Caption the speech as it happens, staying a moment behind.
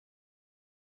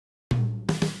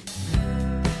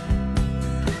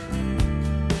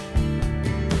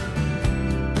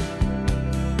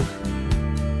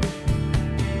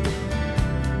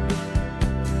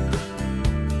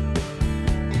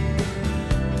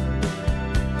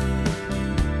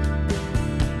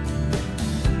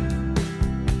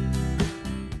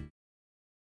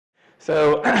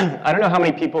So I don't know how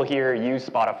many people here use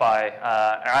Spotify,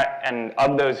 and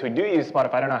of those who do use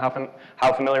Spotify, I don't know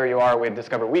how familiar you are with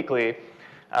Discover Weekly,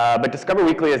 but Discover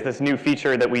Weekly is this new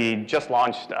feature that we just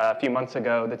launched a few months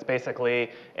ago that's basically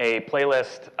a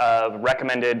playlist of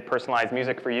recommended personalized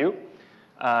music for you,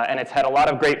 and it's had a lot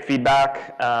of great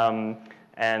feedback,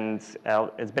 and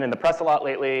it's been in the press a lot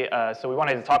lately, so we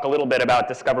wanted to talk a little bit about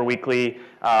Discover Weekly,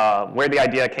 where the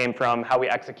idea came from, how we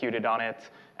executed on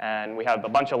it, and we have a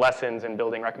bunch of lessons in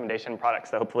building recommendation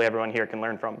products that hopefully everyone here can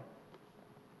learn from.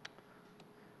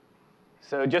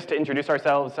 So just to introduce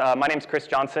ourselves, my name's Chris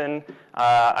Johnson.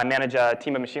 I manage a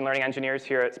team of machine learning engineers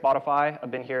here at Spotify.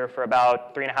 I've been here for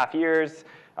about 3.5 years.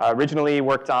 Originally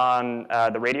worked on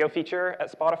the radio feature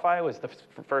at Spotify. It was the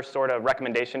first sort of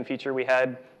recommendation feature we had.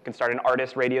 You can start an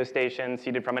artist radio station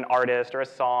seeded from an artist or a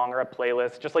song or a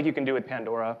playlist, just like you can do with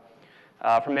Pandora.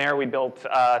 From there, we built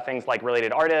things like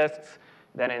related artists.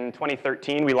 Then in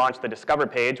 2013, we launched the Discover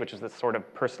page, which is this sort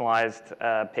of personalized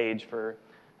page for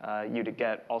you to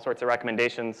get all sorts of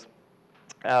recommendations.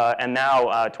 And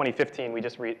now, 2015, we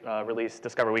just released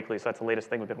Discover Weekly, so that's the latest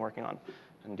thing we've been working on.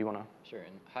 And do you want to? Sure,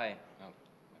 and hi. Oh,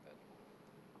 my bad.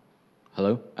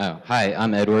 Hello? Oh, hi,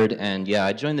 I'm Edward, and yeah,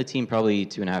 I joined the team probably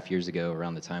 2.5 years ago,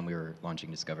 around the time we were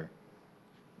launching Discover.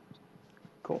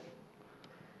 Cool.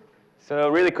 So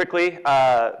really quickly,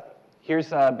 here's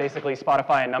basically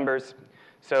Spotify in numbers.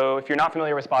 So if you're not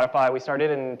familiar with Spotify, we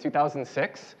started in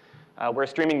 2006. We're a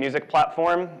streaming music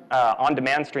platform,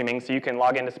 on-demand streaming, so you can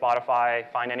log into Spotify,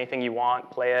 find anything you want,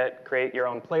 play it, create your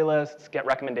own playlists, get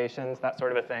recommendations, that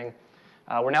sort of a thing.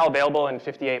 We're now available in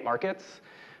 58 markets.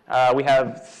 We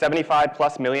have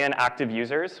 75+ million active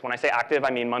users. When I say active, I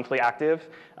mean monthly active,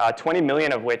 20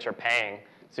 million of which are paying.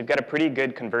 So you've got a pretty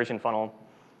good conversion funnel.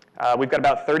 We've got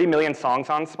about 30 million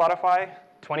songs on Spotify,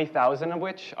 20,000 of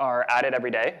which are added every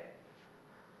day.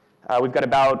 We've got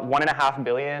about 1.5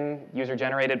 billion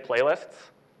user-generated playlists.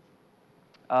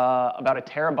 About a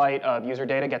terabyte of user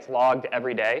data gets logged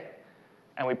every day.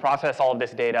 And we process all of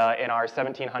this data in our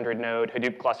 1,700-node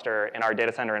Hadoop cluster in our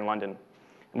data center in London.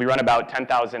 And we run about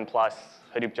 10,000+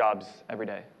 Hadoop jobs every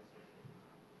day.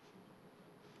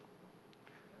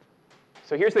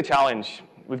 So here's the challenge.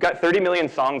 We've got 30 million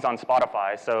songs on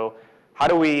Spotify. So how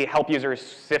do we help users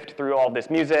sift through all of this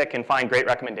music and find great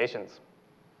recommendations?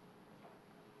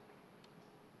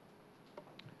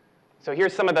 So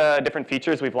here's some of the different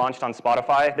features we've launched on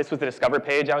Spotify. This was the Discover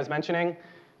page I was mentioning.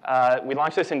 We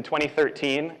launched this in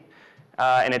 2013,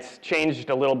 and it's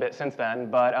changed a little bit since then.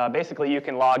 But basically, you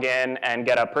can log in and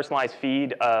get a personalized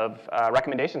feed of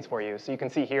recommendations for you. So you can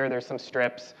see here there's some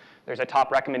strips. There's a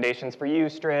top recommendations for you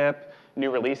strip,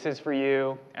 new releases for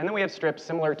you. And then we have strips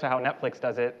similar to how Netflix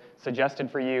does it,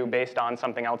 suggested for you based on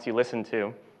something else you listen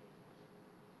to.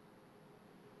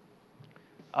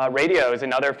 Radio is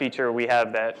another feature we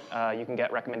have that you can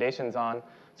get recommendations on.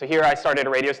 So here I started a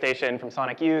radio station from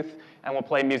Sonic Youth, and we'll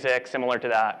play music similar to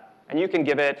that. And you can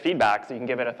give it feedback, so you can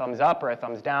give it a thumbs up or a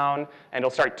thumbs down, and it'll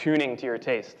start tuning to your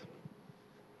taste.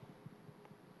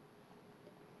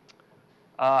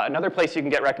 Another place you can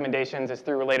get recommendations is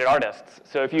through related artists.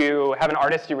 So if you have an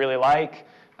artist you really like,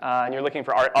 and you're looking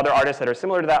for other artists that are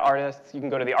similar to that artist, you can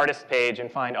go to the artist page and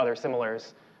find other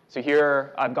similars. So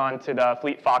here, I've gone to the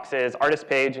Fleet Foxes artist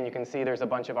page, and you can see there's a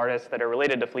bunch of artists that are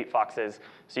related to Fleet Foxes.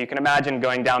 So you can imagine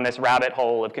going down this rabbit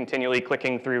hole of continually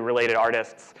clicking through related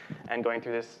artists and going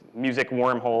through this music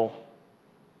wormhole.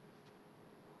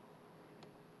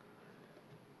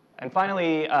 And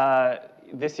finally,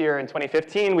 this year in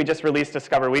 2015, we just released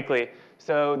Discover Weekly.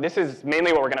 So this is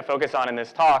mainly what we're going to focus on in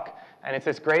this talk, and it's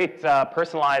this great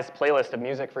personalized playlist of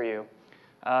music for you.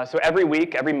 So every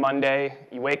week, every Monday,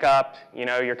 you wake up,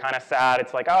 you're kind of sad.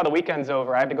 It's like, oh, the weekend's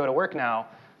over. I have to go to work now.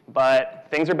 But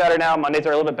things are better now. Mondays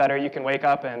are a little bit better. You can wake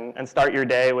up and start your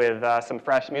day with some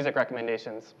fresh music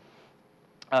recommendations.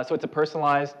 So it's a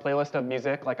personalized playlist of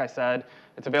music, like I said.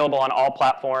 It's available on all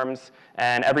platforms.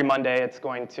 And every Monday, it's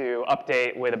going to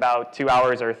update with about 2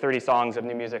 hours or 30 songs of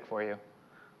new music for you.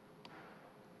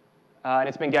 And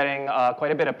it's been getting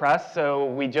quite a bit of press. So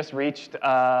we just reached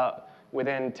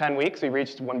within 10 weeks, we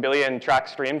reached 1 billion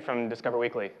tracks streamed from Discover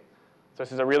Weekly. So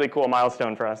this is a really cool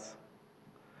milestone for us.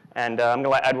 And I'm going to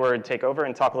let Edward take over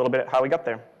and talk a little bit how we got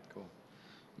there. Cool.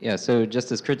 Yeah, so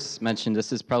just as Chris mentioned, this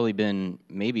has probably been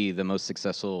maybe the most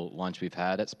successful launch we've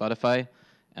had at Spotify.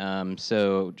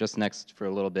 So just next for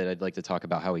a little bit, I'd like to talk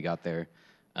about how we got there.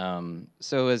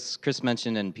 So as Chris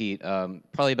mentioned and Pete,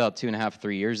 probably about 2.5,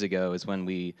 3 years ago is when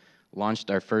we launched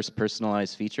our first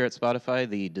personalized feature at Spotify,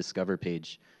 the Discover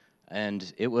page.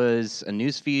 And it was a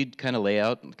newsfeed kind of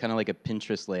layout, kind of like a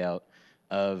Pinterest layout.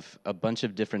 of a bunch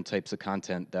of different types of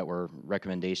content that were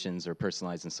recommendations or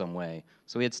personalized in some way.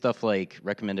 So we had stuff like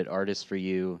recommended artists for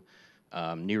you,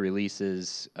 new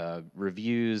releases,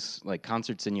 reviews, like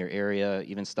concerts in your area,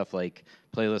 even stuff like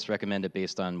playlists recommended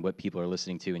based on what people are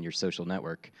listening to in your social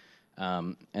network.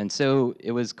 And so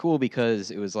it was cool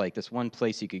because it was like this one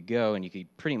place you could go and you could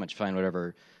pretty much find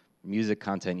whatever music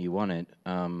content you wanted.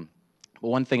 But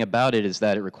one thing about it is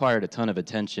that it required a ton of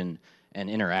attention and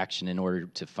interaction in order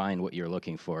to find what you're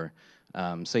looking for.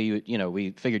 So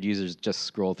we figured users just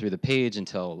scroll through the page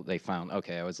until they found,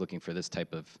 okay, I was looking for this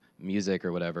type of music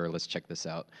or whatever, let's check this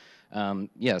out.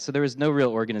 Yeah, so there was no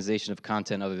real organization of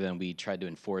content other than we tried to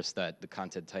enforce that the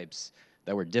content types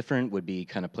that were different would be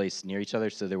kind of placed near each other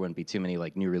so there wouldn't be too many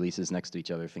like new releases next to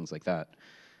each other, things like that.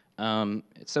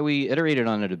 So we iterated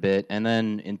on it a bit, and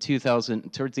then in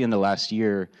 2000, towards the end of last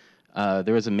year,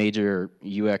 there was a major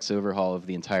UX overhaul of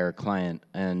the entire client,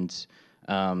 and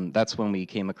that's when we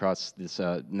came across this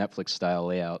Netflix-style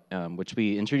layout, which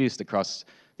we introduced across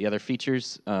the other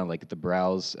features, like the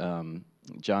browse,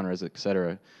 genres, et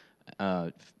cetera,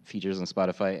 features on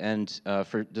Spotify. And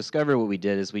for Discover, what we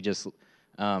did is we just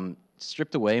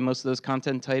stripped away most of those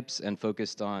content types and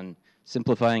focused on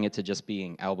simplifying it to just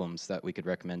being albums that we could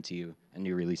recommend to you and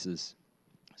new releases.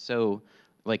 So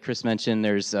like Chris mentioned,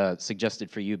 there's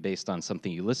suggested for you based on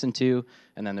something you listen to,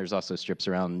 and then there's also strips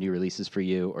around new releases for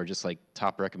you, or just like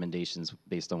top recommendations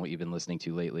based on what you've been listening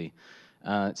to lately.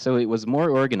 So it was more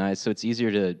organized, so it's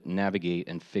easier to navigate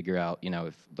and figure out,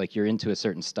 if like you're into a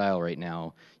certain style right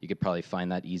now, you could probably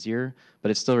find that easier,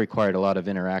 but it still required a lot of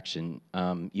interaction.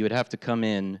 You would have to come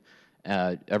in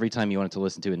every time you wanted to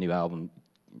listen to a new album,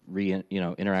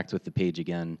 interact with the page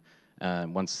again.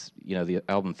 Once the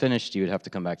album finished, you would have to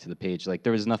come back to the page. Like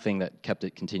there was nothing that kept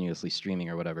it continuously streaming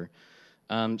or whatever.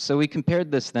 So we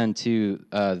compared this then to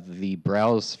the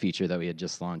Browse feature that we had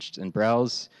just launched. And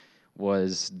Browse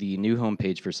was the new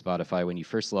homepage for Spotify when you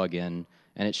first log in,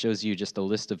 and it shows you just a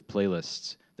list of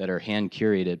playlists that are hand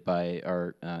curated by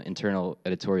our internal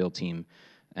editorial team.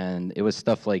 And it was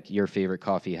stuff like your favorite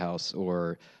coffee house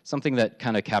or something that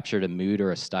kind of captured a mood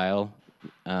or a style.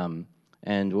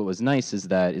 And what was nice is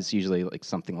that it's usually like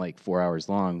something like 4 hours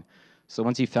long. So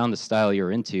once you found the style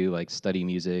you're into, like study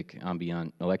music,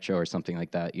 ambient, electro, or something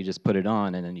like that, you just put it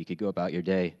on and then you could go about your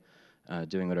day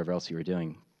doing whatever else you were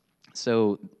doing.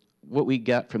 So what we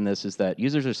got from this is that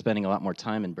users are spending a lot more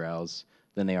time in Browse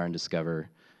than they are in Discover.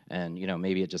 And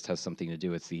maybe it just has something to do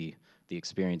with the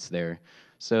experience there.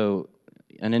 So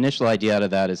an initial idea out of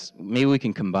that is maybe we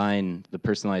can combine the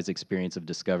personalized experience of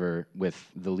Discover with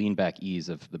the lean-back ease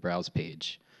of the Browse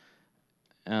page.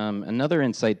 Another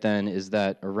insight then is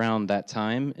that around that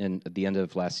time, at the end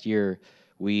of last year,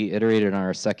 we iterated on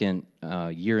our second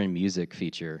Year in Music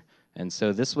feature. And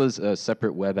so this was a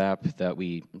separate web app that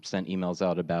we sent emails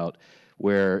out about,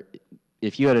 where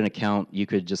if you had an account, you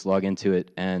could just log into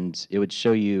it and it would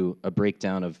show you a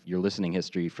breakdown of your listening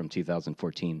history from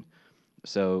 2014.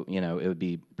 So, it would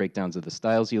be breakdowns of the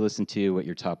styles you listen to, what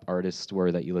your top artists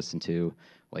were that you listened to,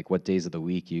 like what days of the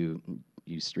week you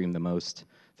stream the most,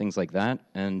 things like that.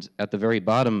 And at the very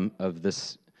bottom of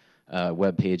this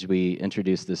web page, we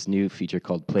introduced this new feature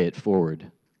called Play It Forward.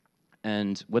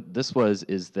 And what this was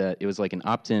is that it was like an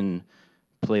opt-in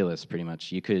playlist, pretty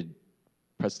much. You could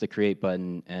press the create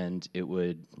button, and it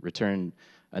would return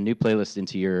a new playlist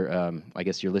into your,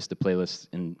 your list of playlists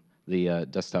in the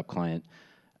desktop client.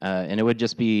 And it would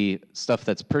just be stuff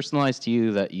that's personalized to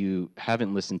you that you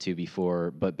haven't listened to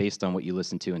before, but based on what you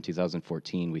listened to in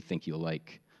 2014, we think you'll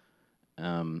like.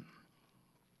 And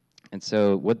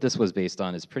so what this was based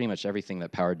on is pretty much everything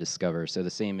that powered Discover. So the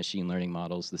same machine learning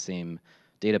models, the same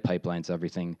data pipelines,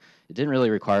 everything. It didn't really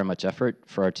require much effort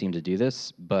for our team to do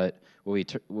this, but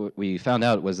what we found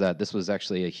out was that this was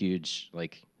actually a huge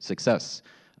success.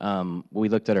 We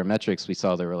looked at our metrics, we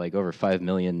saw there were like over 5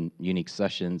 million unique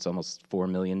sessions, almost 4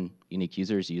 million unique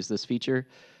users use this feature.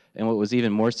 And what was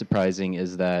even more surprising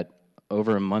is that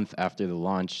over a month after the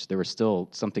launch, there were still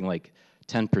something like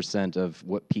 10% of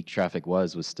what peak traffic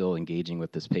was still engaging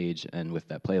with this page and with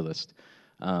that playlist.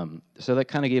 So that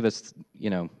kind of gave us,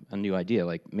 a new idea.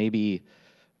 Like maybe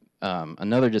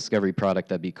another Discovery product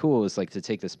that'd be cool is like to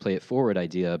take this Play It Forward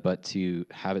idea, but to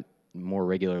have it more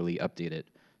regularly updated.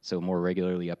 So more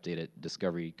regularly updated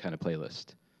Discovery kind of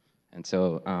playlist. And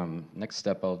so next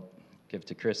step I'll give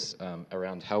to Chris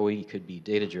around how we could be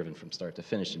data-driven from start to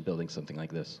finish in building something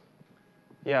like this.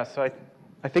 Yeah, so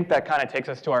I think that kind of takes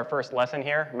us to our first lesson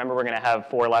here. Remember, we're going to have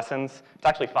 4 lessons. It's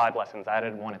actually 5 lessons. I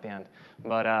added 1 at the end.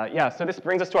 But yeah, so this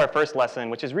brings us to our first lesson,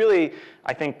 which is really,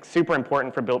 I think, super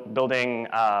important for building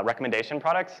recommendation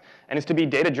products, and is to be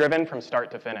data-driven from start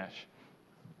to finish.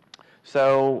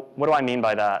 So what do I mean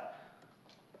by that?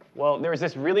 Well, there was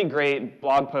this really great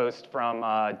blog post from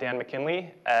Dan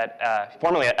McKinley,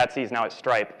 formerly at Etsy, he's now at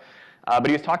Stripe. But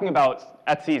he was talking about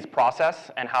Etsy's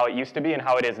process and how it used to be and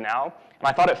how it is now. And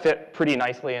I thought it fit pretty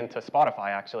nicely into Spotify,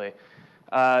 actually.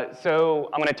 So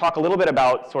I'm going to talk a little bit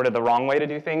about sort of the wrong way to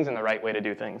do things and the right way to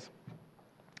do things.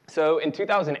 So in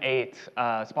 2008,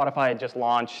 Spotify had just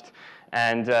launched,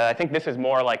 and I think this is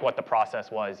more like what the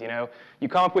process was. You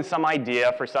come up with some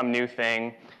idea for some new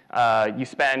thing, you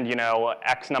spend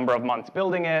X number of months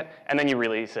building it, and then you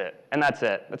release it, and that's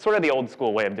it. That's sort of the old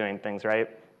school way of doing things, right?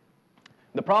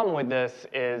 The problem with this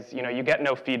is you get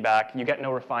no feedback, you get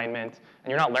no refinement,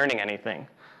 and you're not learning anything.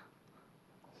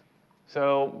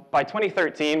 So by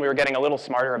 2013, we were getting a little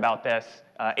smarter about this.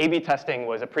 A/B testing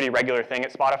was a pretty regular thing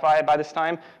at Spotify by this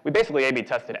time. We basically A/B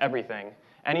tested everything.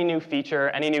 Any new feature,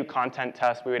 any new content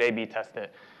test, we would A/B test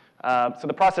it. So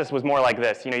the process was more like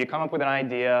this. You come up with an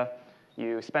idea,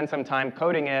 you spend some time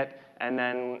coding it, and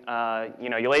then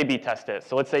you'll A/B test it.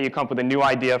 So let's say you come up with a new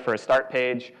idea for a start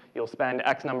page. You'll spend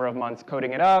X number of months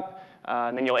coding it up,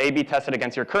 and then you'll A/B test it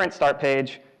against your current start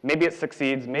page. Maybe it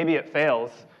succeeds, maybe it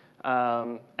fails.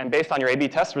 And based on your A/B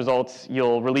test results,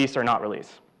 you'll release or not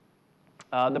release.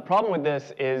 The problem with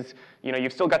this is,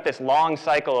 you've still got this long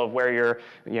cycle of where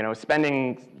you're,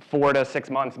 spending 4 to 6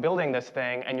 months building this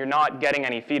thing, and you're not getting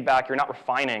any feedback, you're not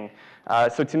refining.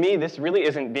 So to me, this really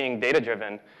isn't being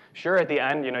data-driven. Sure, at the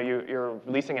end, you're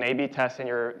releasing an A/B test, and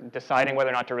you're deciding whether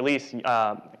or not to release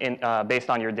based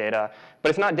on your data, but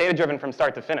it's not data-driven from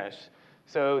start to finish.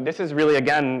 So this is really,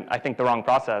 again, I think, the wrong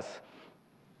process.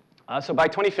 So by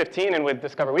 2015, and with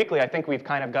Discover Weekly, I think we've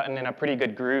kind of gotten in a pretty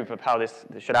good groove of how this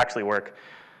should actually work.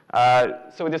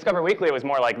 So with Discover Weekly, it was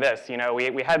more like this.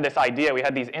 We had this idea, we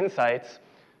had these insights,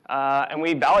 and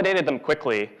we validated them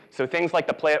quickly. So things like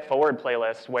the Play It Forward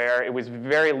playlist, where it was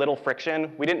very little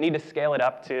friction. We didn't need to scale it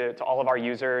up to all of our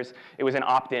users. It was an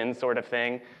opt-in sort of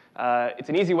thing. It's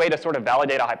an easy way to sort of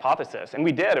validate a hypothesis. And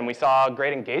we did, and we saw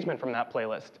great engagement from that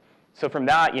playlist. So from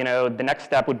that, the next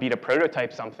step would be to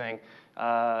prototype something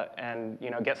and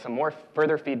get some more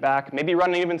further feedback, maybe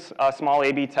run even a small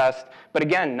A/B test, but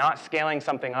again, not scaling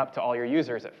something up to all your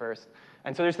users at first.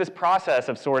 And so there's this process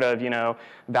of sort of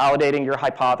validating your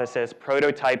hypothesis,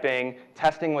 prototyping,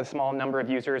 testing with a small number of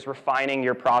users, refining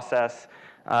your process,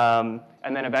 and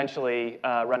then eventually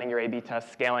running your A/B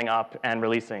test, scaling up, and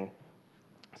releasing.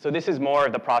 So this is more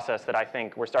of the process that I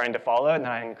think we're starting to follow, and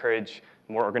I encourage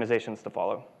more organizations to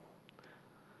follow.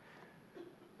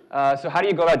 So how do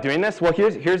you go about doing this? Well,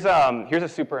 here's a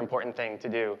super important thing to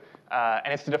do,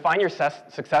 and it's to define your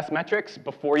success metrics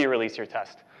before you release your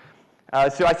test.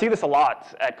 So I see this a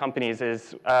lot at companies. You'll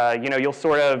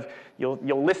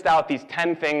list out these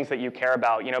 10 things that you care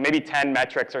about. Maybe 10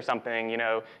 metrics or something.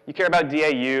 You care about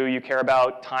DAU, you care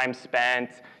about time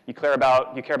spent, you care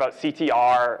about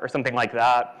CTR or something like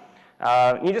that.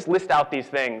 You just list out these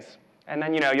things. And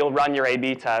then you'll run your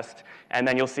A/B test, and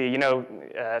then you'll see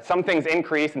some things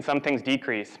increase and some things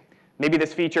decrease. Maybe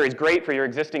this feature is great for your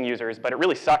existing users, but it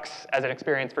really sucks as an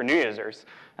experience for new users.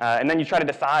 And then you try to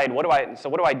decide, what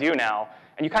do I do now?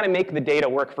 And you kind of make the data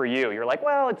work for you. You're like,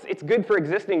 well, it's good for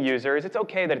existing users. It's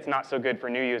okay that it's not so good for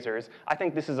new users. I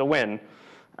think this is a win.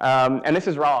 And this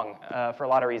is wrong for a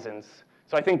lot of reasons.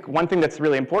 So I think one thing that's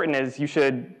really important is you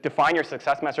should define your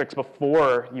success metrics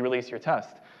before you release your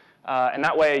test. And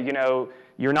that way,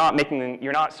 you're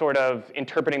not sort of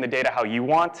interpreting the data how you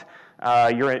want.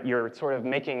 You're sort of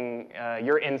making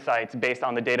your insights based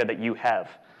on the data that you have.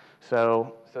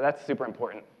 So that's super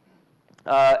important.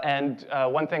 And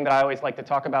one thing that I always like to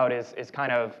talk about is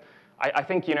kind of, I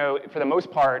think, for the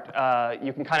most part,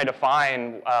 you can kind of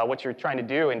define what you're trying to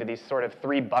do into these sort of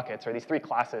 3 buckets, or these 3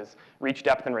 classes: reach,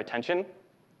 depth, and retention.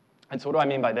 And so what do I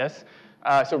mean by this?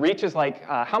 So reach is like,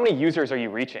 how many users are you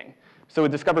reaching? So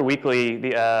with Discover Weekly,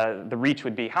 the reach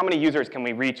would be, how many users can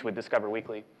we reach with Discover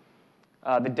Weekly?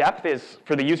 The depth is,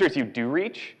 for the users you do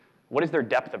reach, what is their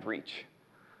depth of reach?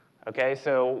 Okay,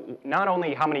 so not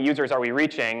only how many users are we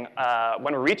reaching,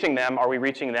 when we're reaching them, are we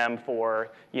reaching them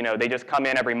for, they just come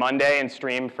in every Monday and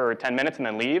stream for 10 minutes and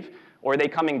then leave? Or are they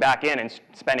coming back in and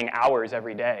spending hours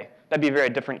every day? That'd be a very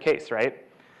different case, right?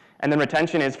 And then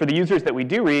retention is, for the users that we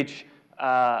do reach,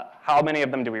 how many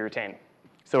of them do we retain?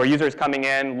 So are users coming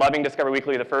in, loving Discover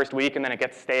Weekly the first week, and then it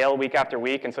gets stale week after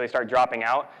week, and so they start dropping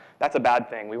out? That's a bad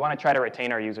thing. We want to try to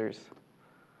retain our users.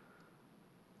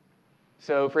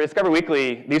 So for Discover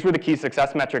Weekly, these were the key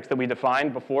success metrics that we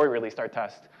defined before we released our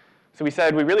test. So we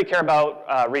said we really care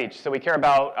about reach. So we care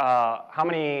about how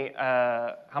many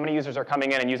users are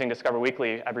coming in and using Discover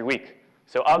Weekly every week.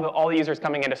 So of all the users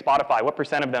coming into Spotify, what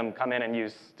 % of them come in and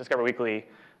use Discover Weekly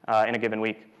in a given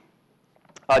week?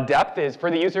 Depth is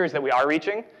for the users that we are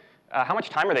reaching, how much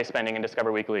time are they spending in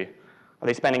Discover Weekly? Are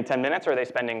they spending 10 minutes or are they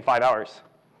spending 5 hours?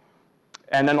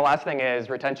 And then the last thing is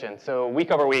retention. So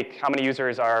week over week, how many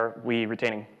users are we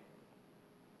retaining?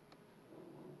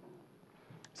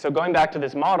 So going back to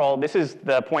this model, this is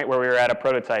the point where we were at a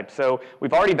prototype. So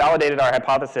we've already validated our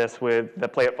hypothesis with the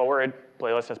Play It Forward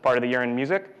playlist as part of the Year in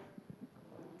Music.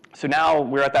 So now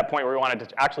we're at that point where we wanted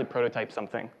to actually prototype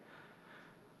something.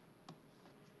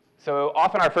 So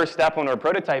often our first step when we're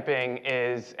prototyping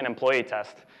is an employee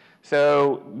test.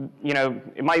 So,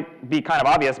 it might be kind of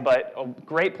obvious, but a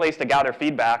great place to gather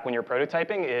feedback when you're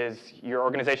prototyping is your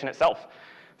organization itself.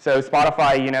 So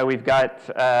Spotify, we've got,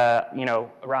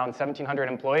 around 1,700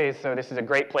 employees, so this is a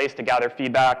great place to gather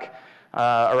feedback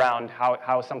around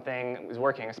how something is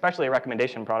working, especially a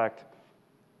recommendation product.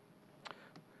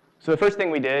 So the first thing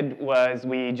we did was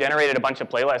we generated a bunch of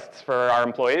playlists for our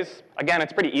employees. Again,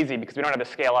 it's pretty easy because we don't have to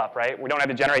scale up, right? We don't have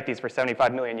to generate these for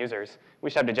 75 million users. We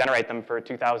just have to generate them for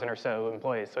 2,000 or so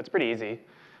employees, so it's pretty easy.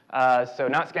 So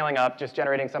not scaling up, just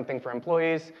generating something for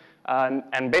employees.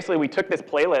 And basically, we took this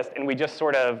playlist and we just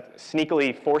sort of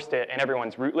sneakily forced it in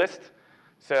everyone's root list.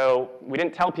 So we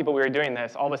didn't tell people we were doing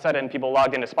this. All of a sudden, people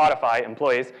logged into Spotify,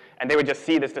 employees, and they would just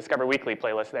see this Discover Weekly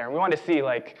playlist there. And we wanted to see,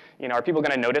 are people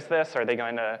going to notice this? Are they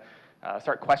going to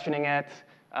start questioning it?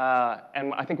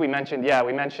 And I think we mentioned in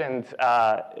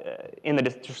the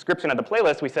description of the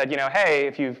playlist, we said, hey,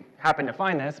 if you happen to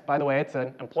find this, by the way, it's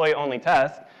an employee-only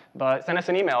test, but send us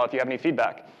an email if you have any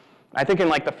feedback. I think in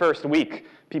the first week,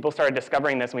 people started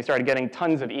discovering this, and we started getting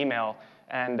tons of email.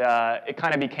 And it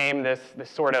kind of became this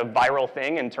sort of viral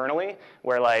thing internally,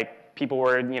 where people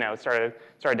were, started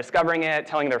discovering it,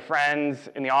 telling their friends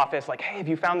in the office, hey, have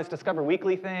you found this Discover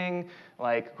Weekly thing?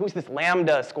 Who's this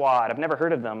Lambda squad? I've never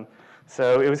heard of them.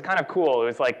 So it was kind of cool.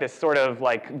 It was this sort of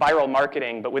viral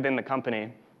marketing, but within the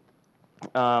company.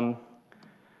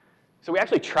 So we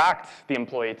actually tracked the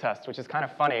employee test, which is kind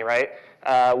of funny, right?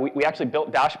 We actually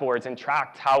built dashboards and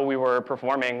tracked how we were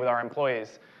performing with our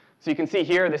employees. So you can see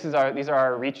here, these are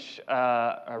our reach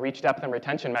depth and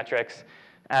retention metrics.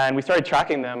 And we started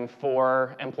tracking them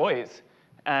for employees.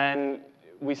 And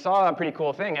we saw a pretty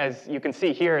cool thing. As you can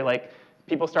see here,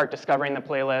 people start discovering the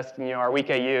playlist. And, our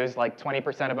week AUs,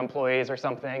 20% of employees or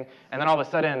something. And then all of a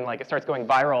sudden, it starts going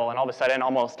viral. And all of a sudden,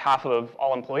 almost half of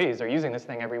all employees are using this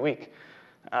thing every week.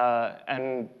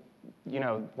 And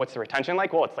what's the retention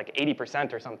like? Well, it's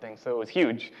 80% or something. So it was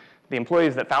huge. The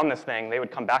employees that found this thing, they would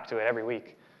come back to it every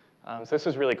week. So this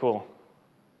was really cool.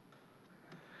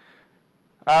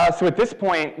 So at this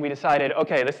point, we decided,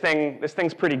 OK, this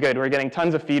thing's pretty good. We're getting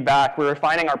tons of feedback. We're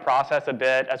refining our process a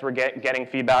bit as we're getting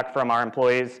feedback from our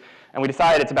employees. And we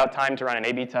decided it's about time to run an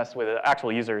A/B test with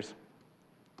actual users.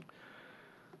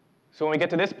 So when we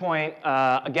get to this point,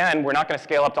 again, we're not going to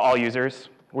scale up to all users.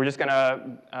 We're just going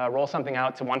to roll something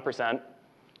out to 1%.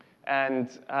 And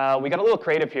we got a little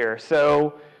creative here.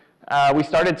 So we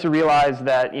started to realize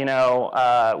that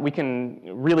we can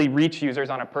really reach users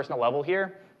on a personal level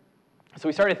here. So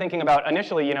we started thinking about,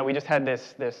 initially, we just had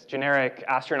this generic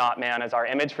astronaut man as our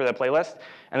image for the playlist.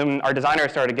 And then our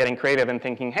designers started getting creative and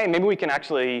thinking, hey, maybe we can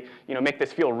actually make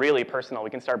this feel really personal. We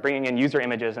can start bringing in user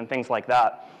images and things like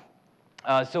that.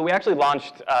 So we actually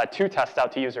launched 2 tests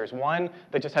out to users, one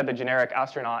that just had the generic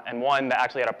astronaut and one that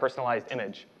actually had a personalized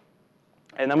image.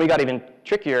 And then we got even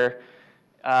trickier.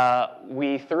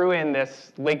 We threw in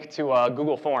this link to a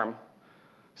Google form.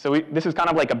 So this is kind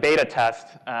of like a beta test.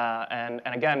 And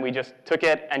again, we just took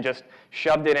it and just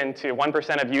shoved it into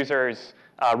 1% of users'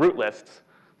 root lists.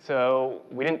 So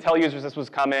we didn't tell users this was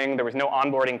coming. There was no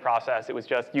onboarding process. It was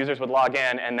just users would log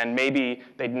in, and then maybe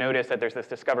they'd notice that there's this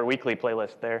Discover Weekly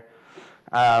playlist there.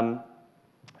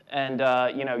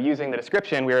 Using the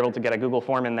description, we were able to get a Google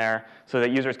form in there so that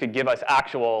users could give us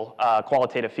actual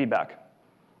qualitative feedback.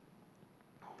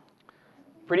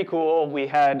 Pretty cool. We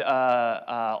had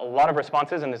a lot of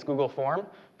responses in this Google form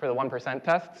for the 1%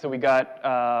 test. So we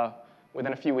got,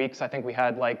 within a few weeks, I think we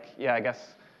had a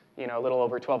little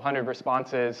over 1,200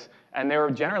 responses. And they were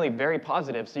generally very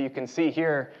positive. So you can see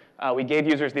here, we gave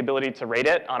users the ability to rate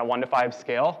it on a 1 to 5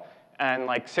 scale. And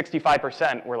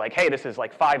 65% were hey, this is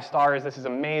 5 stars. This is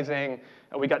amazing.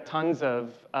 And we got tons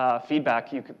of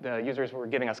feedback. The users were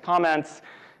giving us comments.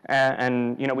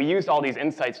 And we used all these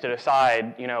insights to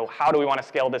decide, how do we want to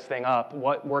scale this thing up?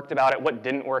 What worked about it? What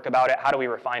didn't work about it? How do we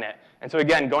refine it? And so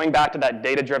again, going back to that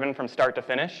data-driven from start to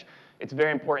finish, it's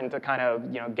very important to kind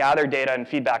of gather data and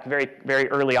feedback very, very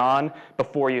early on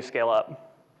before you scale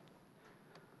up.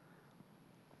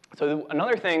 So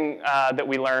another thing that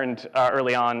we learned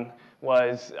early on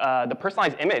was the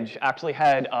personalized image actually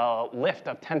had a lift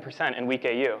of 10% in week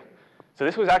AU. So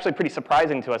this was actually pretty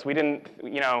surprising to us. We didn't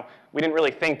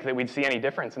really think that we'd see any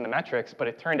difference in the metrics, but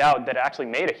it turned out that it actually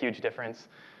made a huge difference.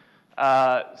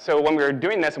 So when we were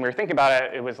doing this and we were thinking about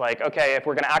it, it was like, okay, if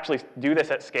we're going to actually do this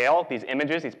at scale, these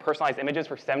images, these personalized images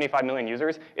for 75 million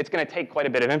users, it's going to take quite a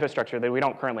bit of infrastructure that we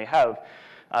don't currently have.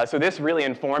 So this really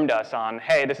informed us on,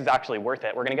 hey, this is actually worth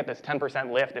it. We're going to get this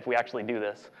 10% lift if we actually do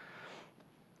this.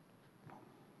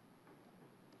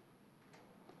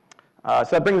 So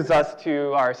that brings us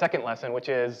to our second lesson, which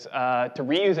is to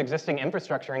reuse existing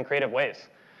infrastructure in creative ways.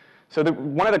 So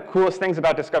one of the coolest things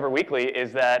about Discover Weekly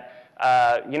is that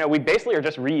we basically are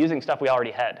just reusing stuff we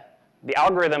already had. The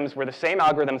algorithms were the same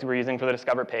algorithms we were using for the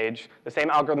Discover page, the same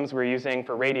algorithms we were using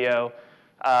for radio,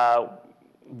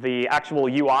 the actual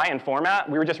UI and format.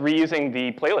 We were just reusing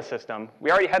the playlist system.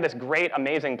 We already had this great,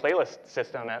 amazing playlist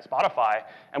system at Spotify,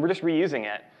 and we're just reusing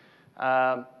it.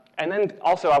 And then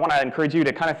also, I want to encourage you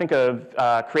to kind of think of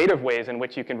creative ways in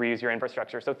which you can reuse your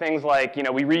infrastructure. So things like, we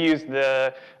reused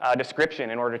the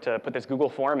description in order to put this Google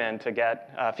form in to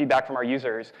get feedback from our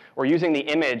users. Or using the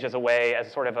image as a way,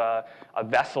 as sort of a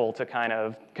vessel to kind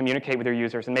of communicate with your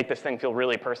users and make this thing feel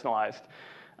really personalized.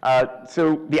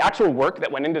 So the actual work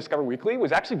that went into Discover Weekly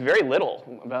was actually very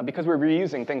little because we're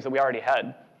reusing things that we already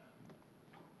had.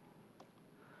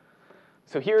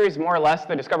 So here is more or less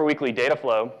the Discover Weekly data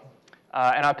flow.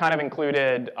 And I've kind of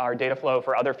included our data flow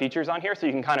for other features on here, so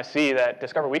you can kind of see that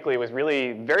Discover Weekly was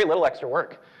really very little extra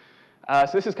work.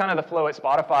 So this is kind of the flow at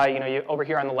Spotify. Over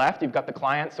here on the left, you've got the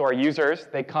clients, so our users,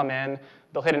 they come in,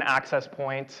 they'll hit an access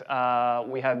point.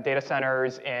 We have data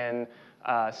centers in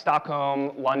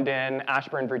Stockholm, London,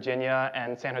 Ashburn, Virginia,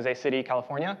 and San Jose City,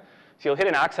 California. So you'll hit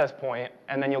an access point,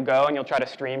 and then you'll go and you'll try to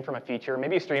stream from a feature.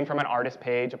 Maybe you stream from an artist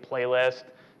page, a playlist.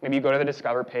 Maybe you go to the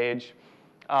Discover page.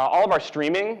 All of our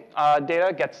streaming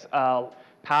data gets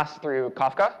passed through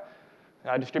Kafka,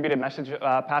 distributed message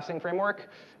passing framework.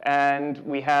 And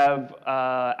we have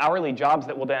hourly jobs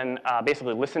that will then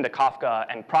basically listen to Kafka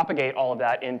and propagate all of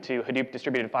that into Hadoop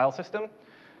distributed file system.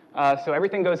 So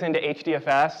everything goes into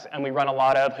HDFS, and we run a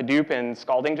lot of Hadoop and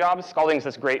Scalding jobs. Scalding is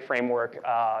this great framework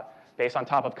based on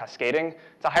top of cascading.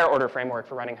 It's a higher order framework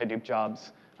for running Hadoop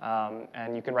jobs.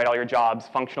 And you can write all your jobs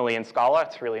functionally in Scala.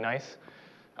 It's really nice.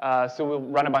 So we'll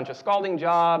run a bunch of Scalding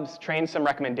jobs, train some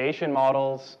recommendation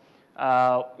models.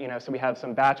 So we have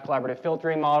some batch collaborative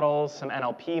filtering models, some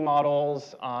NLP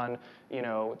models on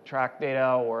track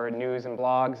data or news and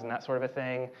blogs and that sort of a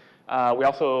thing. We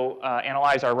also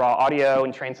analyze our raw audio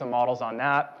and train some models on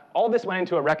that. All this went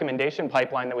into a recommendation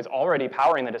pipeline that was already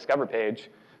powering the Discover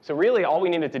page. So really, all we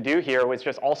needed to do here was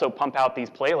just also pump out these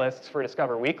playlists for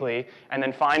Discover Weekly and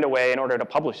then find a way in order to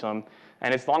publish them.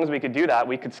 And as long as we could do that,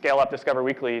 we could scale up Discover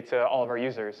Weekly to all of our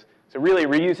users. So really,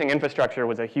 reusing infrastructure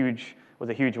was a huge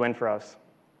win for us.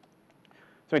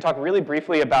 So we talked really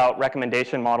briefly about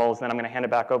recommendation models, then I'm going to hand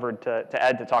it back over to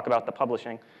Ed to talk about the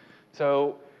publishing.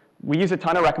 So we use a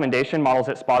ton of recommendation models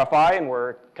at Spotify, and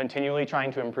we're continually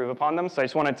trying to improve upon them. So I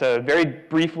just wanted to very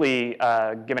briefly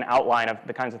give an outline of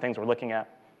the kinds of things we're looking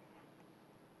at.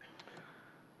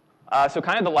 So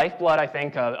kind of the lifeblood, I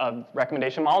think, of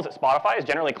recommendation models at Spotify is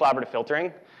generally collaborative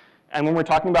filtering. And when we're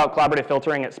talking about collaborative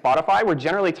filtering at Spotify, we're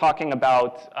generally talking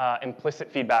about implicit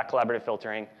feedback collaborative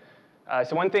filtering.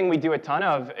 So one thing we do a ton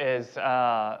of is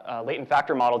latent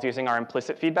factor models using our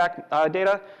implicit feedback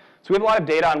data. So we have a lot of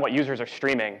data on what users are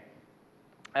streaming.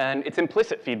 And it's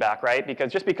implicit feedback, right?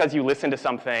 Because just because you listen to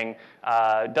something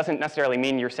doesn't necessarily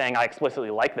mean you're saying, I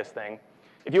explicitly like this thing.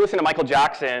 If you listen to Michael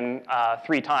Jackson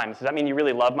 3 times, does that mean you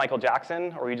really love Michael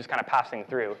Jackson, or are you just kind of passing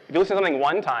through? If you listen to something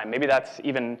 1 time, maybe that's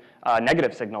even a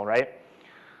negative signal, right?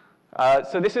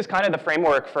 So this is kind of the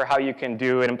framework for how you can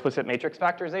do an implicit matrix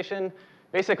factorization.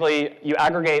 Basically, you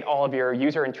aggregate all of your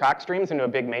user and track streams into a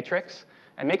big matrix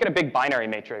and make it a big binary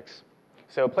matrix.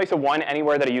 So place a 1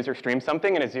 anywhere that a user streams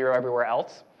something and a 0 everywhere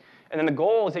else. And then the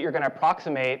goal is that you're going to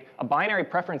approximate a binary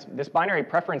preference, this binary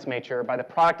preference matrix by the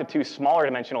product of 2 smaller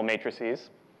dimensional matrices.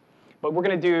 But we're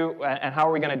going to do, and how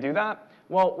are we going to do that?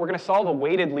 Well, we're going to solve a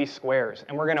weighted least squares,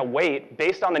 and we're going to weight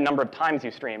based on the number of times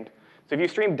you streamed. So if you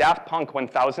streamed Daft Punk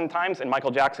 1,000 times and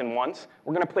Michael Jackson once,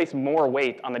 we're going to place more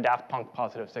weight on the Daft Punk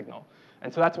positive signal.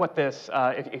 And so that's what this,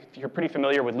 if you're pretty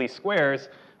familiar with least squares,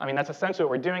 I mean, that's essentially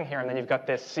what we're doing here. And then you've got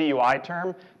this CUI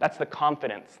term. That's the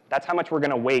confidence. That's how much we're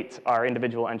going to weight our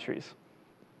individual entries.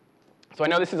 So I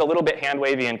know this is a little bit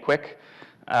hand-wavy and quick,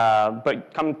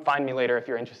 but come find me later if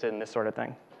you're interested in this sort of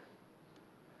thing.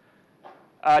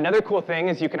 Another cool thing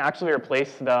is you can actually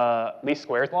replace the least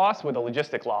squares loss with a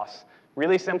logistic loss.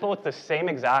 Really simple. It's the same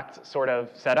exact sort of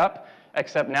setup,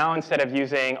 except now instead of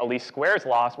using a least squares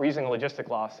loss, we're using a logistic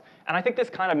loss. And I think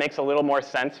this kind of makes a little more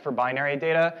sense for binary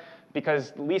data,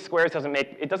 because least squares doesn't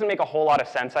make a whole lot of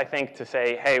sense, I think, to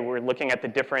say, hey, we're looking at the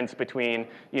difference between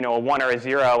a 1 or a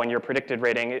 0 and your predicted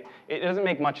rating. It doesn't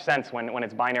make much sense when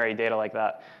it's binary data like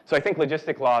that. So I think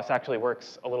logistic loss actually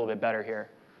works a little bit better here.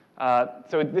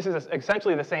 So this is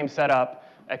essentially the same setup,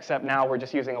 except now we're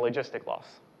just using a logistic loss.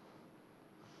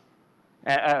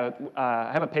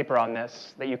 I have a paper on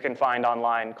this that you can find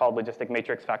online called Logistic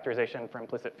Matrix Factorization for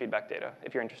Implicit Feedback Data,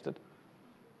 if you're interested.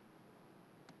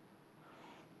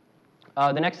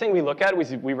 The next thing we look at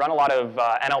is we run a lot of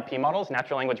NLP models,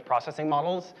 natural language processing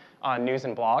models, on news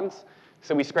and blogs.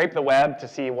 So we scrape the web to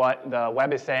see what the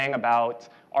web is saying about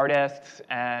artists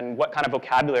and what kind of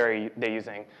vocabulary they're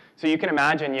using. So you can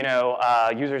imagine,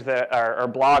 users that or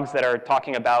blogs that are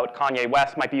talking about Kanye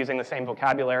West might be using the same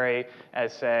vocabulary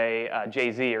as, say,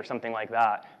 Jay-Z or something like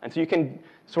that. And so you can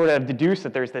sort of deduce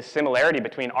that there's this similarity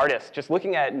between artists just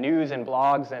looking at news and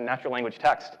blogs and natural language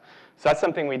text. So that's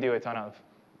something we do a ton of.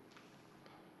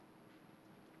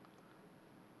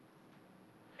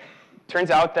 Turns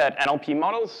out that NLP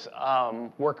models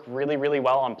work really, really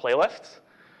well on playlists.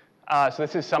 So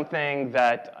this is something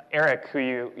that Eric, who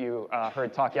you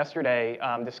heard talk yesterday,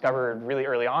 discovered really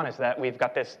early on, is that we've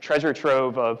got this treasure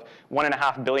trove of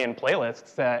 1.5 billion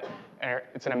playlists that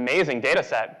it's an amazing data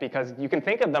set, because you can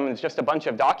think of them as just a bunch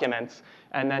of documents,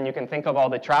 and then you can think of all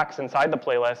the tracks inside the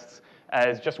playlists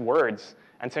as just words.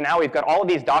 And so now we've got all of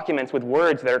these documents with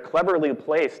words that are cleverly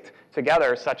placed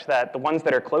together such that the ones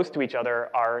that are close to each other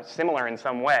are similar in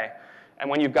some way. And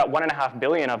when you've got 1.5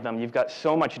 billion of them, you've got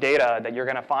so much data that you're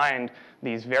going to find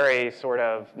these very sort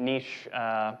of niche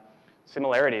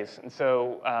similarities. And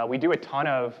so we do a ton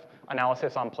of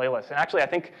analysis on playlists. And actually, I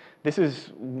think this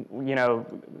is,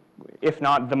 if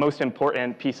not the most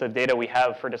important piece of data we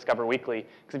have for Discover Weekly.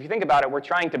 Because if you think about it, we're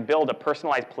trying to build a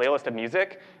personalized playlist of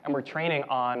music, and we're training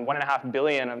on 1.5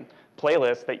 billion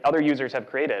playlists that other users have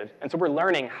created. And so we're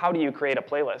learning, how do you create a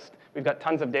playlist? We've got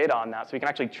tons of data on that, so we can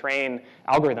actually train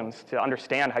algorithms to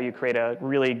understand how you create a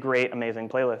really great, amazing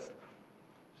playlist.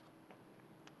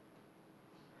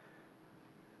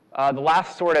 The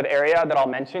last sort of area that I'll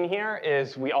mention here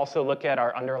is we also look at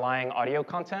our underlying audio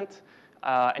content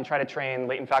and try to train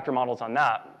latent factor models on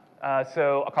that.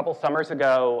 So a couple summers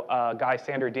ago, guy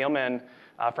Sander Dielman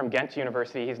from Ghent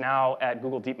University, he's now at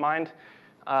Google DeepMind.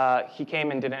 He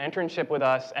came and did an internship with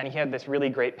us, and he had this really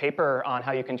great paper on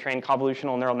how you can train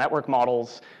convolutional neural network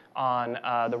models on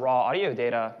the raw audio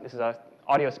data. This is an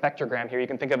audio spectrogram here. You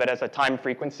can think of it as a time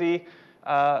frequency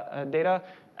data.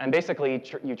 And basically,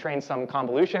 you train some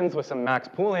convolutions with some max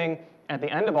pooling. At the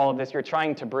end of all of this, you're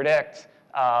trying to predict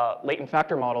latent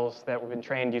factor models that have been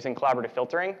trained using collaborative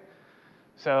filtering.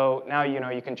 So now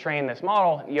you can train this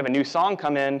model. You have a new song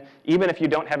come in. Even if you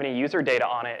don't have any user data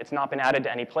on it, it's not been added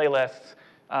to any playlists,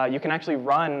 you can actually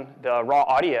run the raw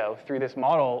audio through this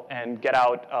model and get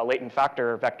out a latent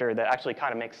factor vector that actually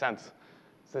kind of makes sense.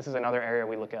 So this is another area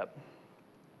we look at.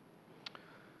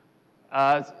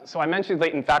 So I mentioned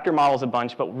latent factor models a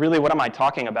bunch, but really what am I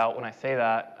talking about when I say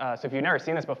that? So if you've never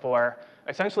seen this before,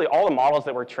 essentially all the models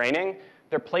that we're training,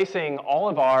 they're placing all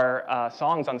of our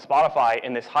songs on Spotify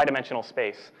in this high-dimensional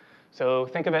space. So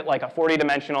think of it like a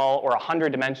 40-dimensional or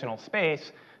 100-dimensional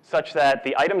space, such that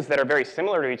the items that are very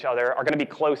similar to each other are going to be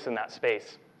close in that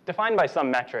space, defined by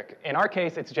some metric. In our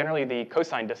case, it's generally the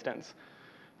cosine distance.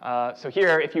 So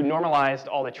here, if you normalized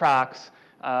all the tracks,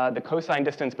 the cosine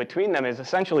distance between them is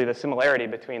essentially the similarity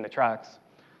between the tracks.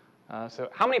 So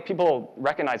how many people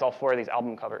recognize all 4 of these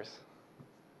album covers?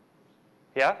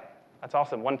 Yeah? That's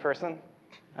awesome. One person?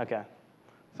 OK.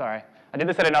 Sorry. I did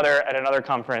this at another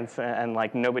conference, and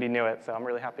like nobody knew it, so I'm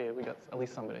really happy we got at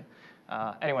least somebody.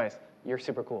 Anyways, you're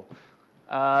super cool.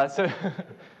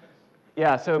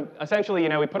 Yeah, so essentially,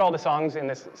 we put all the songs in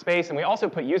this space, and we also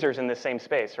put users in this same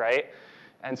space, right?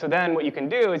 And so then what you can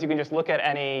do is you can just look at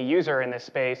any user in this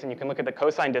space, and you can look at the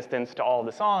cosine distance to all of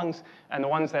the songs, and the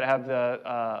ones that have that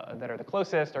are the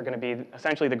closest are going to be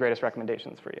essentially the greatest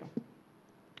recommendations for you.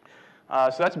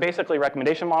 So that's basically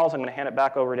recommendation models. I'm going to hand it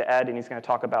back over to Ed, and he's going to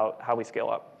talk about how we scale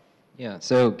up. Yeah,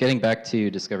 so getting back to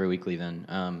Discover Weekly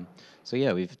then. So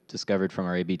yeah, we've discovered from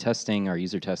our A/B testing, our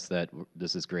user tests, that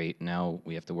this is great. Now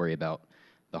we have to worry about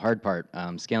the hard part,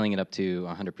 scaling it up to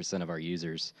 100% of our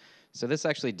users. So this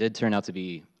actually did turn out to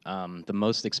be the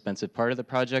most expensive part of the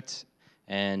project,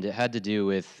 and it had to do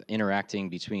with interacting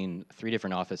between 3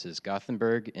 different offices.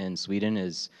 Gothenburg in Sweden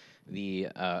is the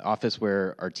office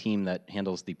where our team that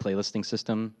handles the playlisting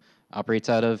system operates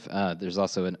out of. There's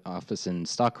also an office in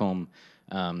Stockholm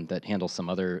that handles some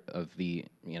other of the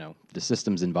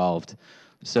systems involved.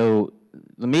 So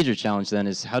the major challenge then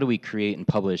is, how do we create and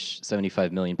publish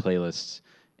 75 million playlists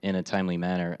in a timely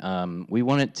manner. We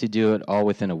wanted to do it all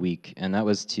within a week, and that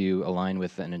was to align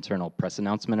with an internal press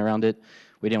announcement around it.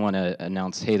 We didn't want to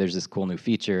announce, hey, there's this cool new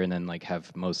feature, and then like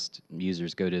have most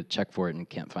users go to check for it and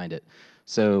can't find it.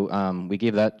 So we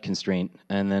gave that constraint,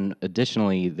 and then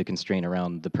additionally the constraint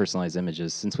around the personalized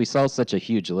images. Since we saw such a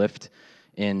huge lift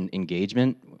in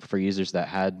engagement for users that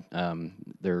had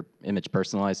their image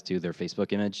personalized to their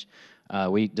Facebook image,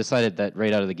 we decided that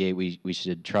right out of the gate we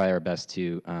should try our best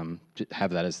to have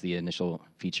that as the initial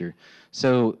feature.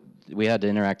 So we had to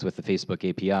interact with the Facebook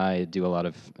API, do a lot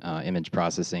of image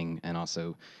processing, and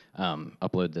also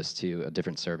upload this to a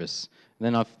different service. And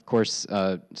then, of course,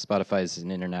 Spotify is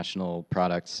an international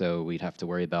product, so we'd have to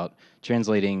worry about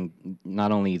translating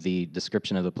not only the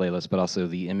description of the playlist, but also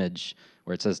the image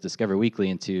where it says Discover Weekly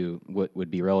into what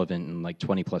would be relevant in like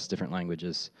 20 plus different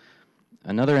languages.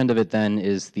 Another end of it then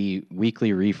is the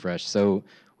weekly refresh. So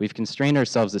we've constrained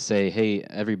ourselves to say, hey,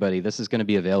 everybody, this is going to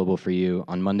be available for you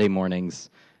on Monday mornings.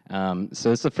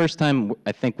 So it's the first time,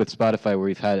 I think, with Spotify where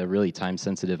we've had a really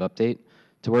time-sensitive update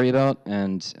to worry about.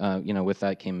 And you know, with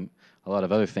that came a lot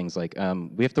of other things, like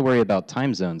we have to worry about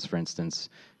time zones, for instance.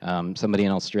 Somebody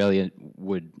in Australia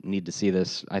would need to see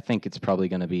this. I think it's probably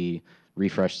going to be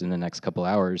refreshed in the next couple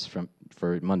hours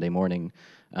for Monday morning,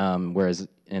 whereas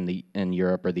in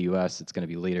Europe or the US, it's going to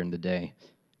be later in the day.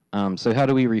 So how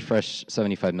do we refresh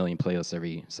 75 million playlists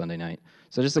every Sunday night?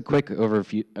 So just a quick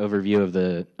overview of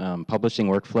the publishing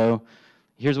workflow.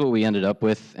 Here's what we ended up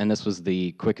with, and this was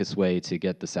the quickest way to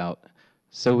get this out.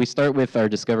 So we start with our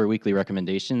Discover Weekly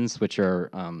recommendations, which are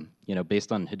you know,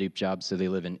 based on Hadoop jobs, so they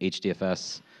live in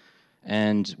HDFS.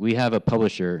 And we have a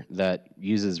publisher that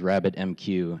uses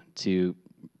RabbitMQ to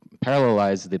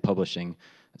parallelize the publishing.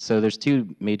 So there's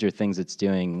two major things it's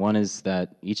doing. One is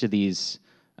that each of these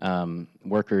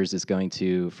workers is going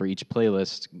to, for each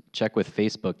playlist, check with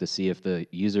Facebook to see if the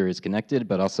user is connected,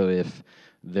 but also if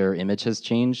their image has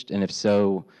changed, and if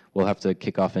so, we'll have to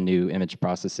kick off a new image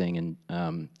processing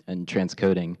and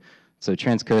transcoding. So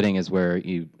transcoding is where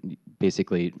you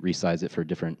basically resize it for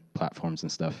different platforms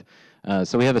and stuff.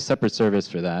 So we have a separate service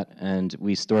for that, and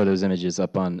we store those images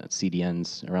up on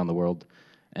CDNs around the world.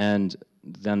 And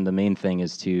then the main thing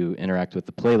is to interact with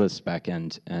the playlist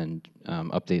backend and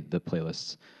update the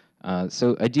playlists.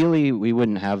 So ideally, we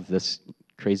wouldn't have this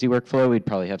crazy workflow. We'd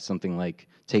probably have something like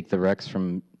take the recs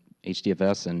from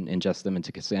HDFS and ingest them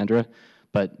into Cassandra.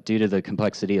 But due to the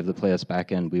complexity of the playlist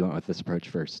backend, we went with this approach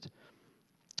first.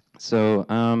 So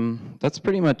that's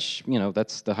pretty much, you know,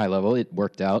 that's the high level. It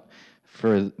worked out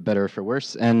for better or for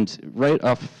worse. And right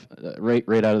out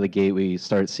of the gate, we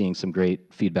started seeing some great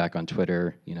feedback on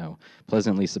Twitter. You know,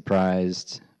 pleasantly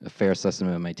surprised, a fair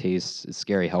assessment of my tastes. It's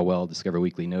scary how well Discover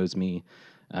Weekly knows me.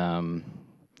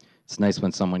 It's nice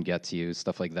when someone gets you,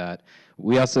 stuff like that.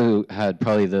 We also had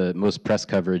probably the most press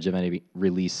coverage of any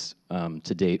release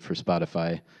to date for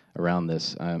Spotify around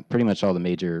this. Pretty much all the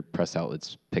major press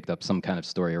outlets picked up some kind of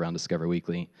story around Discover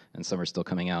Weekly, and some are still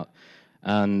coming out.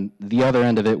 The other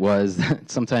end of it was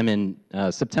sometime in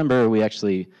September, we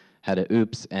actually had a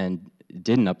oops and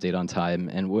didn't update on time.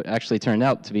 And what actually turned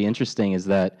out to be interesting is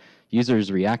that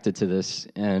users reacted to this,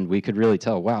 and we could really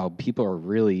tell, wow, people are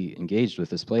really engaged with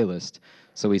this playlist.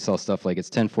 So we saw stuff like it's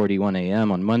 10:41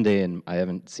 a.m. on Monday, and I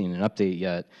haven't seen an update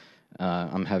yet.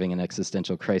 I'm having an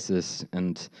existential crisis,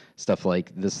 and stuff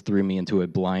like this threw me into a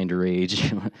blind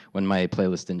rage when my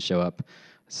playlist didn't show up.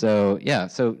 So yeah,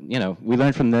 so you know, we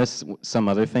learned from this some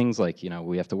other things, like, you know,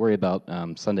 we have to worry about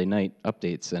Sunday night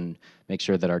updates and make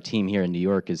sure that our team here in New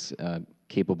York is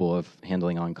capable of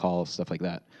handling on-call, stuff like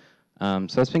that.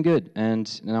 So that's been good,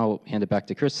 and now I'll hand it back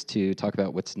to Chris to talk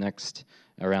about what's next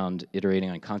around iterating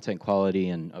on content quality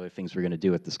and other things we're going to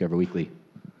do with Discover Weekly.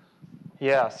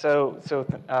 Yeah, so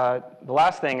the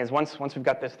last thing is once we've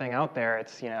got this thing out there,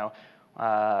 it's, you know,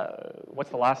 what's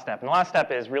the last step? And the last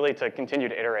step is really to continue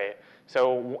to iterate.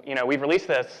 So, you know, we've released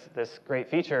this great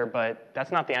feature, but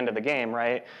that's not the end of the game,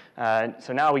 right?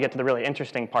 So now we get to the really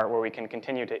interesting part where we can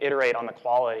continue to iterate on the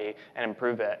quality and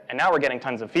improve it. And now we're getting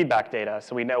tons of feedback data,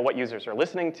 so we know what users are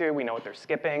listening to, we know what they're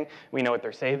skipping, we know what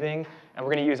they're saving, and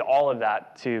we're going to use all of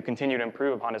that to continue to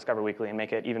improve upon Discover Weekly and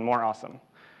make it even more awesome.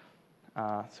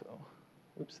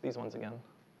 Oops, these ones again.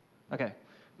 Okay,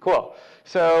 cool.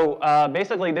 So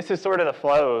basically, this is sort of the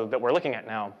flow that we're looking at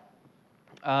now.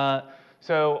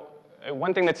 So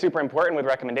one thing that's super important with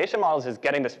recommendation models is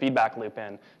getting this feedback loop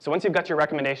in. So once you've got your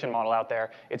recommendation model out there,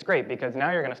 it's great because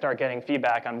now you're going to start getting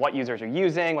feedback on what users are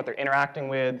using, what they're interacting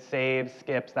with, saves,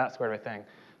 skips, that sort of thing.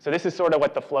 So this is sort of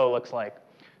what the flow looks like.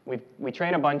 We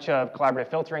train a bunch of collaborative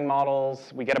filtering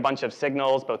models. We get a bunch of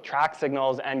signals, both track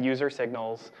signals and user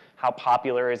signals. How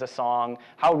popular is a song?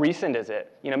 How recent is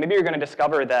it? Maybe you're going to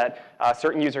discover that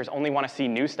certain users only want to see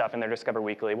new stuff in their Discover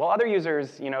Weekly. Well, other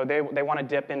users, they want to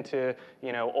dip into,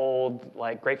 old,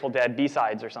 like Grateful Dead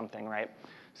B-sides or something, right?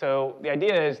 So the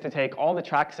idea is to take all the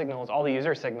track signals, all the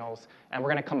user signals, and we're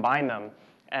going to combine them.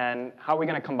 And how are we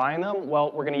going to combine them?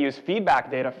 Well, we're going to use feedback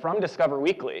data from Discover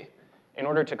Weekly in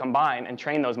order to combine and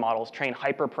train those models, train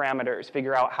hyperparameters,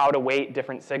 figure out how to weight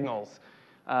different signals.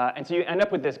 And so you end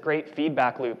up with this great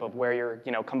feedback loop of where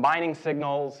you're combining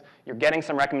signals, you're getting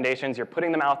some recommendations, you're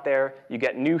putting them out there, you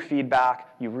get new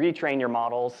feedback, you retrain your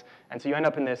models, and so you end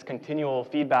up in this continual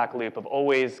feedback loop of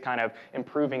always kind of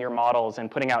improving your models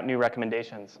and putting out new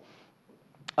recommendations.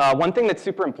 One thing that's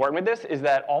super important with this is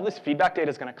that all this feedback data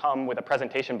is going to come with a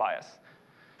presentation bias.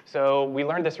 So we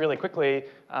learned this really quickly.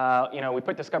 We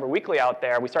put Discover Weekly out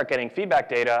there, we start getting feedback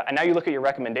data, and now you look at your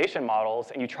recommendation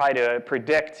models and you try to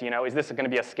predict, is this going to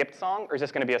be a skipped song or is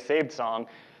this going to be a saved song?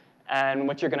 And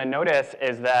what you're going to notice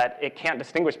is that it can't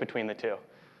distinguish between the two.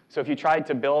 So if you tried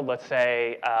to build, let's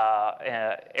say,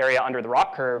 an area under the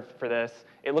ROC curve for this,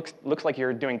 it looks like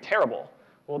you're doing terrible.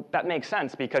 Well, that makes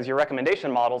sense because your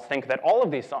recommendation models think that all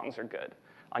of these songs are good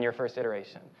on your first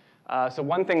iteration. So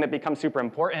one thing that becomes super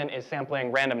important is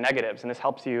sampling random negatives, and this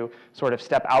helps you sort of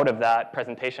step out of that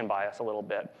presentation bias a little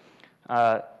bit.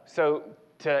 So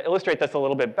to illustrate this a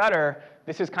little bit better,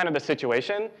 this is kind of the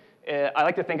situation. I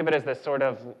like to think of it as this sort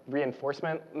of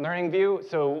reinforcement learning view.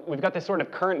 So we've got this sort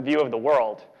of current view of the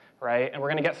world, right? And we're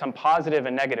going to get some positive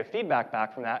and negative feedback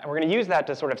back from that, and we're going to use that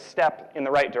to sort of step in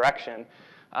the right direction.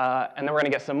 And then we're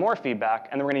going to get some more feedback,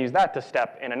 and then we're going to use that to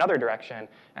step in another direction.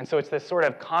 And so it's this sort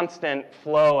of constant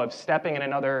flow of stepping in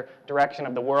another direction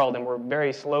of the world, and we're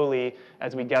very slowly,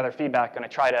 as we gather feedback, going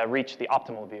to try to reach the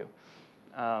optimal view.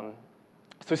 So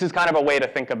this is kind of a way to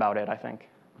think about it, I think.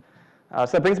 So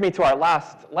that brings me to our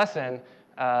last lesson.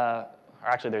 Or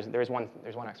actually, there's one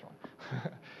extra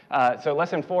one. So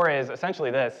lesson 4 is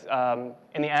essentially this.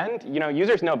 In the end,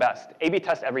 users know best. A/B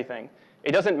test everything.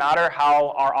 It doesn't matter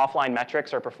how our offline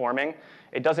metrics are performing.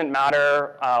 It doesn't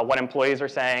matter what employees are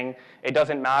saying. It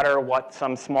doesn't matter what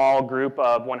some small group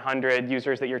of 100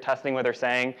 users that you're testing with are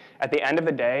saying. At the end of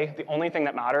the day, the only thing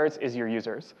that matters is your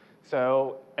users.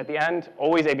 So at the end,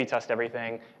 always A/B test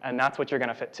everything, and that's what you're going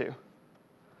to fit to.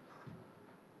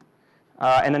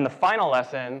 And then the final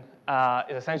lesson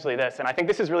is essentially this, and I think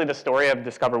this is really the story of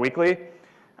Discover Weekly.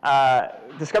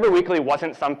 Discover Weekly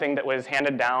wasn't something that was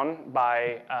handed down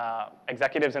by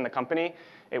executives in the company.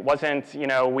 It wasn't,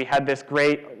 we had this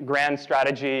great grand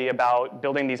strategy about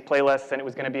building these playlists and it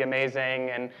was going to be amazing,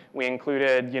 and we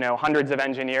included, hundreds of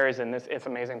engineers in this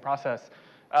amazing process.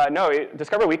 No,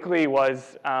 Discover Weekly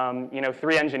was,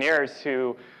 3 engineers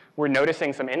who were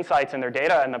noticing some insights in their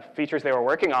data and the features they were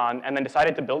working on, and then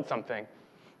decided to build something.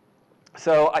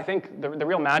 So I think the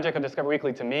real magic of Discover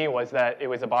Weekly to me was that it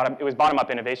was bottom-up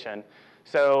innovation.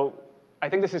 So I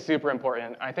think this is super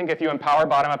important. I think if you empower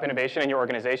bottom-up innovation in your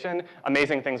organization,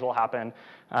 amazing things will happen.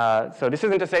 So this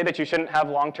isn't to say that you shouldn't have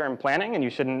long-term planning and you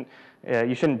shouldn't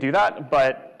do that,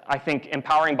 but I think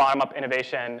empowering bottom-up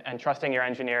innovation and trusting your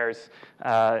engineers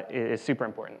is super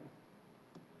important.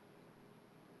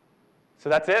 So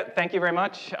that's it. Thank you very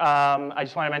much. I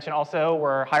just want to mention also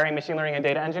we're hiring machine learning and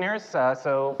data engineers.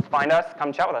 So find us,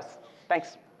 come chat with us.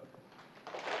 Thanks.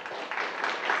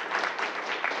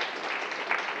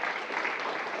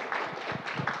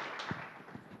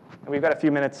 And we've got a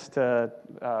few minutes to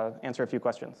answer a few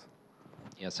questions.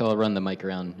 Yeah, so I'll run the mic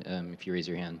around if you raise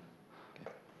your hand.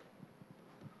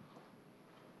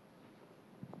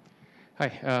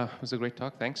 Hi, it was a great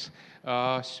talk, thanks.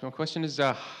 So my question is,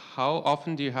 how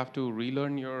often do you have to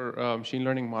relearn your machine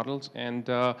learning models? And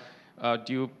do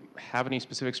you have any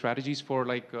specific strategies for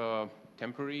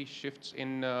temporary shifts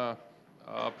in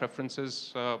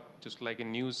preferences, just like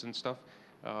in news and stuff?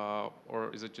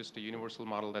 Or is it just a universal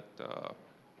model that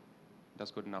does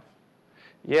good enough?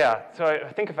 Yeah, so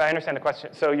I think if I understand the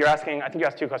question, so you're asking, I think you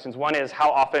asked 2 questions. One is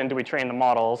how often do we train the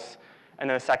models? And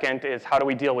then the second is how do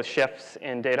we deal with shifts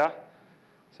in data?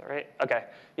 Is that right? Okay.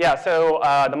 Yeah, so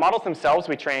the models themselves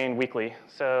we train weekly.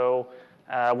 So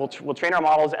we'll train our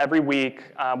models every week,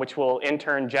 which will in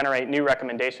turn generate new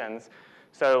recommendations.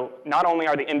 So not only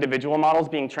are the individual models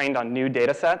being trained on new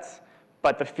data sets,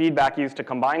 but the feedback used to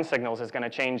combine signals is going to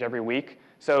change every week.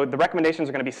 So the recommendations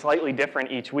are going to be slightly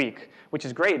different each week, which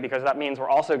is great because that means we're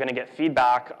also going to get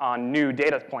feedback on new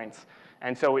data points.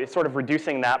 And so it's sort of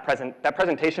reducing that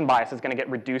presentation bias is going to get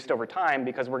reduced over time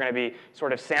because we're going to be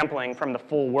sort of sampling from the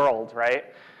full world,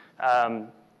 right?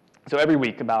 So every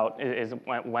week is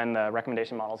when the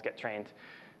recommendation models get trained.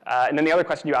 And then the other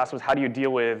question you asked was, how do you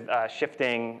deal with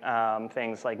shifting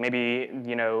things, like maybe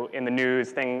in the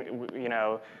news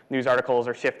news articles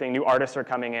are shifting, new artists are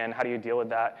coming in. How do you deal with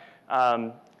that?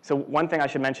 So one thing I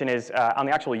should mention is on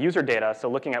the actual user data, so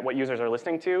looking at what users are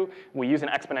listening to, we use an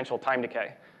exponential time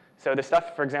decay. So the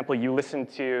stuff, for example, you listened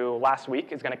to last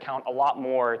week is going to count a lot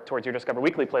more towards your Discover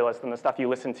Weekly playlist than the stuff you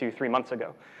listened to 3 months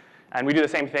ago. And we do the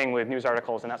same thing with news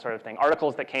articles and that sort of thing.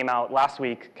 Articles that came out last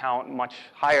week count much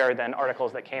higher than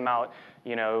articles that came out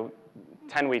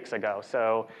 10 weeks ago.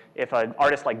 So if an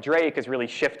artist like Drake is really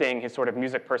shifting his sort of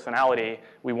music personality,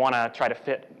 we want to try to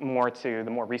fit more to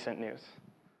the more recent news.